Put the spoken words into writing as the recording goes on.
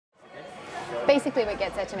Basically what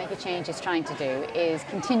Get Set to Make a Change is trying to do is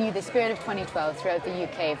continue the spirit of 2012 throughout the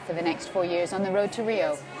UK for the next 4 years on the road to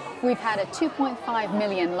Rio. We've had a 2.5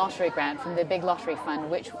 million lottery grant from the Big Lottery Fund,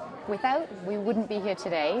 which without we wouldn't be here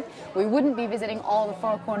today. We wouldn't be visiting all the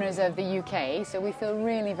four corners of the UK, so we feel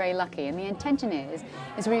really very lucky. And the intention is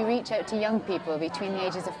we reach out to young people between the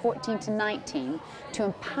ages of 14 to 19 to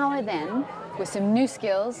empower them with some new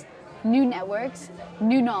skills, new networks,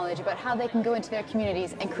 new knowledge about how they can go into their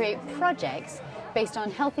communities and create projects based on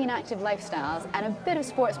healthy and active lifestyles and a bit of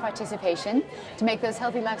sports participation to make those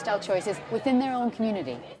healthy lifestyle choices within their own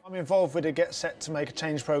community. I'm involved with the Get Set to Make a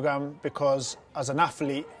Change programme because as an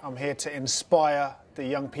athlete I'm here to inspire the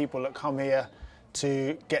young people that come here,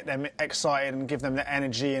 to get them excited and give them the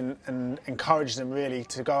energy and encourage them really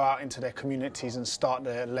to go out into their communities and start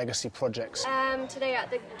their legacy projects. Today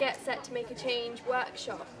at the Get Set to Make a Change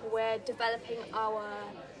workshop, we're developing our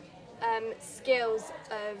skills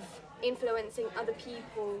of influencing other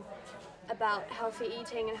people about healthy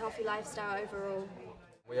eating and healthy lifestyle overall.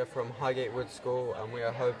 We are from Highgate Wood School and we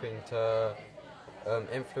are hoping to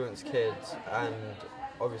influence kids and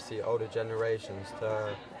obviously older generations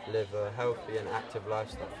to live a healthy and active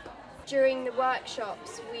lifestyle. During the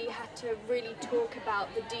workshops we had to really talk about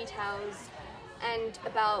the details and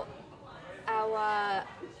about our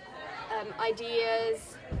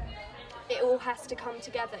ideas. It all has to come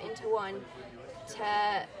together into one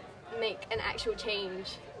to make an actual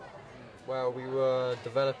change. Well, we were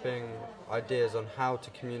developing ideas on how to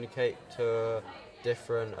communicate to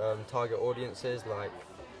different target audiences, like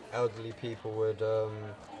elderly people would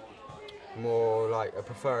more like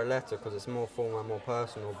prefer a letter because it's more formal and more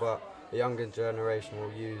personal, but the younger generation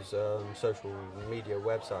will use social media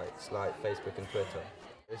websites like Facebook and Twitter.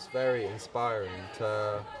 It's very inspiring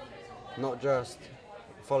to not just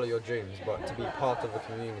follow your dreams but to be part of a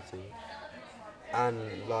community, and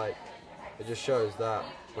like it just shows that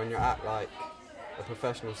when you're at like a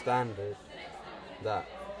professional standard that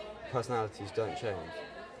personalities don't change.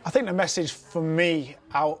 I think the message for me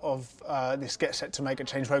out of this Get Set to Make a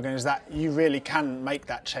Change programme is that you really can make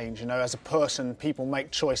that change. You know, as a person, people make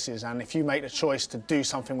choices, and if you make the choice to do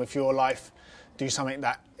something with your life, do something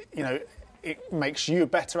that, you know, it makes you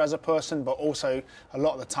better as a person, but also a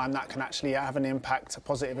lot of the time that can actually have an impact, a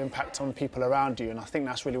positive impact on people around you. And I think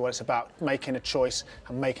that's really what it's about, making a choice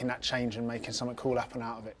and making that change and making something cool happen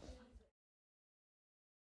out of it.